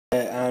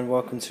and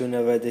welcome to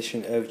another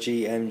edition of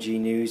GMG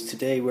News.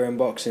 Today we're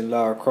unboxing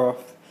Lara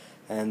Croft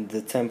and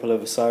the Temple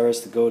of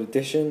Osiris, the Gold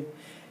Edition.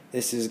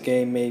 This is a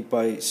game made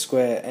by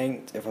Square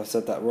Enix. If I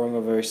said that wrong,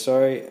 I'm very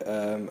sorry.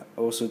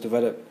 Also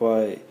developed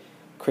by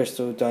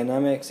Crystal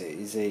Dynamics. It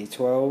is a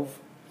 12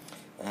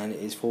 and it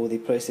is for the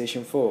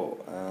PlayStation 4.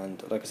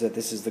 And like I said,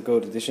 this is the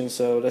Gold Edition,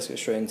 so let's get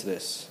straight into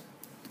this.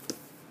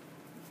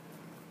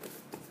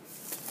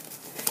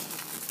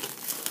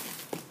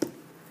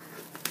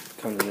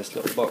 Comes in this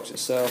little box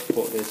itself.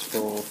 Bought this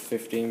for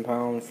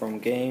 £15 from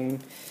Game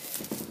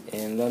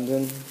in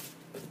London,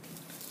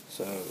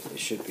 so it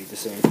should be the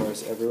same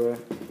price everywhere.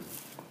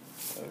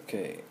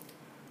 Okay,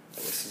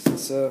 this is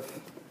itself.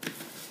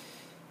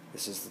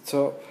 This is the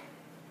top.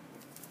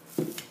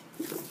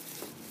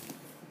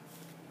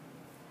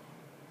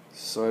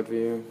 Side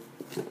view.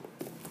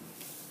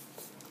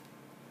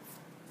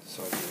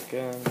 Side view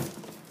again.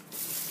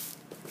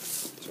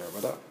 Sorry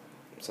about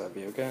that. Side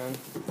view again.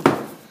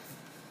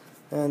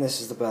 And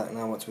this is the back.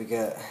 Now what do we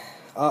get?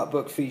 Art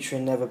book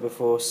featuring never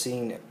before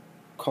seen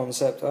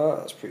concept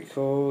art. That's pretty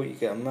cool. You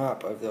get a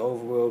map of the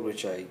overworld,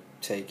 which I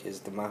take is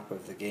the map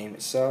of the game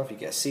itself. You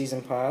get a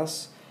season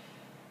pass.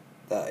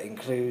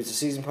 The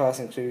season pass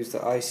includes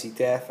the Icy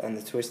Death and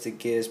the Twisted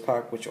Gears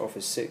pack, which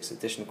offers 6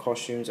 additional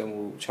costumes and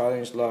will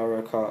challenge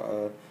Lara,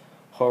 Carter,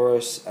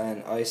 Horus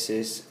and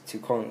Isis to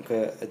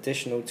conquer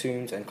additional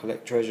tombs and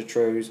collect treasure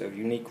troves of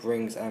unique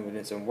rings,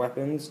 amulets and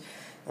weapons.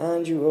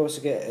 And you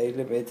also get a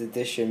limited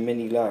edition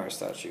mini Lara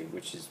statue,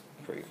 which is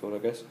pretty cool, I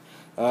guess.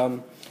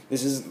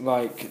 This is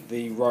like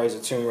the Rise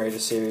of Tomb Raider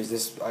series.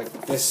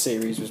 This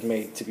series was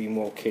made to be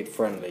more kid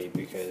friendly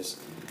because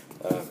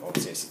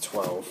obviously it's a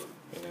 12,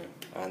 you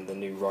know, and the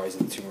new Rise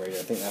of the Tomb Raider,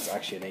 I think that's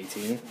actually an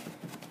 18.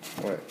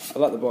 Right, I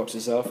like the box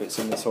itself. It's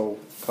in this whole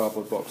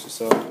cardboard box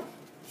itself.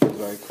 It's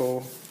very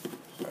cool.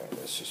 Right,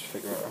 let's just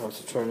figure out how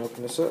to try and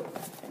open this up.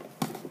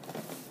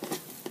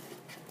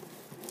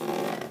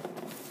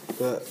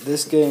 But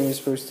this game is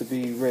supposed to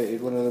be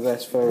rated one of the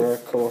best for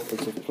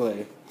cooperative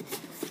play.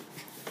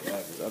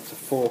 Yeah, up to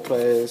 4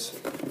 players.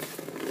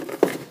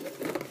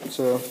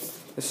 So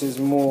this is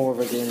more of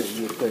a game that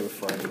you would play with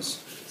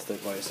friends instead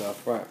of by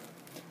yourself. Right,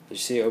 as you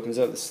see, it opens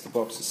up. This is the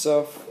box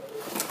itself.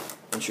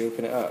 Once you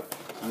open it up,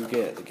 you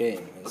get the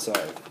game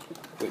inside,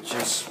 which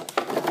is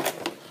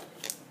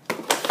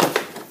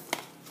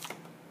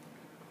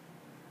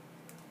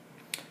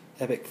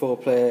epic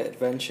 4-player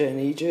adventure in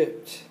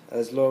Egypt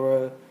as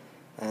Lara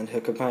and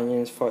her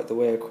companions fight their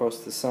way across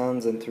the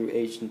sands and through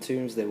ancient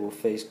tombs. They will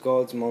face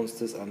gods,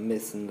 monsters and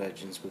myths and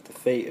legends. With the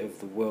fate of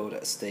the world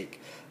at stake,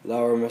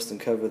 Lara must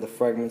uncover the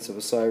fragments of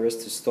Osiris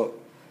to stop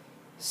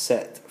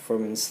Set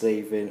from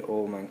enslaving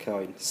all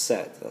mankind.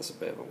 Set, that's a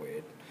bit of a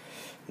weird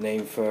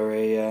name for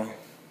a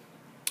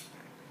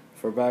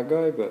bad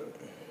guy, but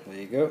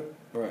there you go.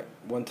 Right,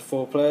 1 to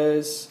 4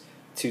 players,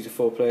 2 to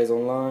 4 players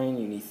online.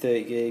 You need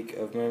 30 gig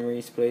of memory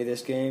to play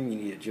this game. You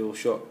need a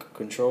DualShock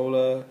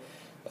controller.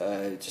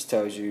 It just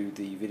tells you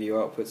the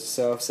video outputs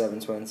itself,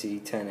 720,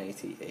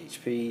 1080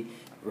 HP,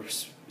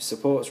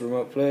 supports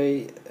remote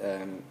play,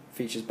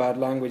 features bad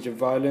language and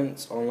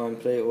violence, online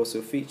play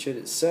also featured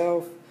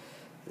itself,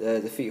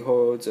 defeat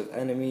hordes of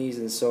enemies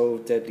and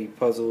solve deadly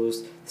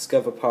puzzles,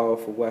 discover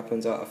powerful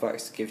weapons,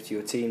 artifacts to give to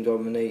your team,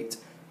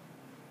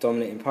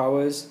 dominating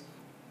powers,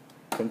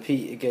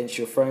 compete against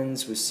your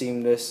friends with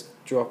seamless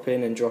drop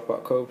in and drop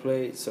out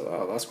co-play.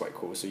 So that's quite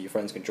cool, so your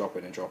friends can drop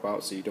in and drop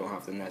out, so you don't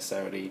have to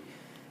necessarily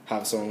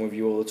have someone with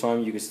you all the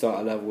time. You could start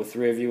a level with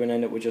 3 of you and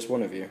end up with just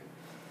 1 of you.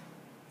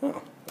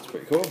 Oh, that's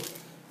pretty cool.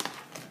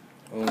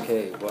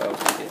 Okay, what else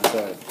do we get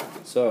inside?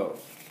 So,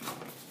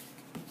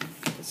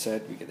 like I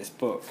said, we get this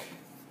book.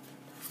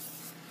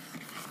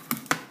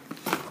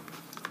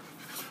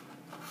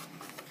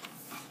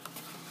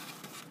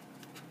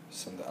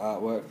 Some of the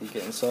artwork we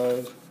get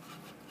inside.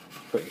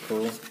 Pretty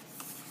cool.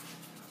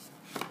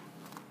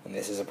 And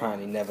this is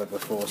apparently never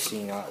before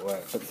seen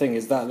artwork. But the thing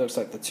is, that looks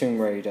like the Tomb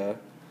Raider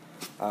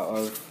out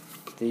of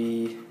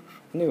the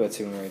newer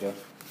Tomb Raider,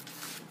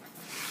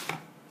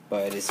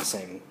 but it is the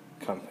same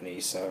company,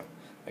 so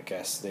I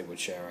guess they would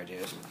share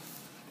ideas.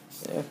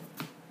 Yeah,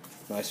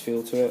 nice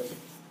feel to it.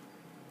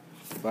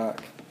 The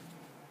back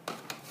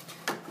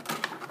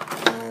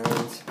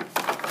and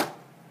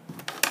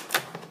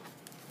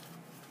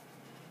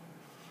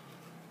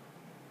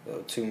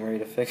little Tomb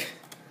Raider figure.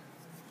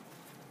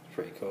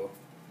 Pretty cool.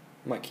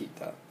 Might keep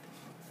that.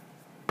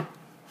 Put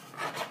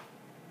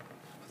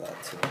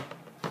that to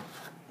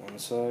one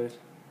side.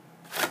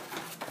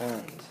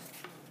 And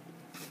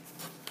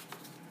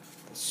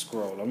the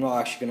scroll. I'm not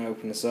actually going to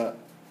open this up,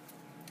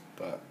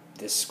 but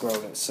this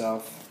scroll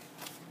itself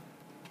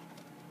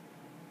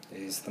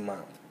is the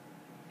map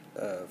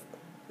of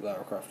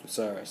Lara Croft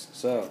Orsiris.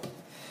 So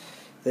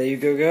there you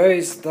go,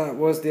 guys. That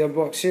was the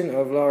unboxing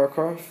of Lara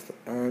Croft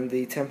and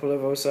the Temple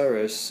of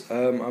Orsiris.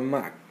 I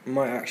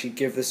might actually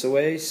give this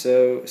away,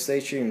 so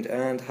stay tuned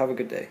and have a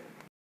good day.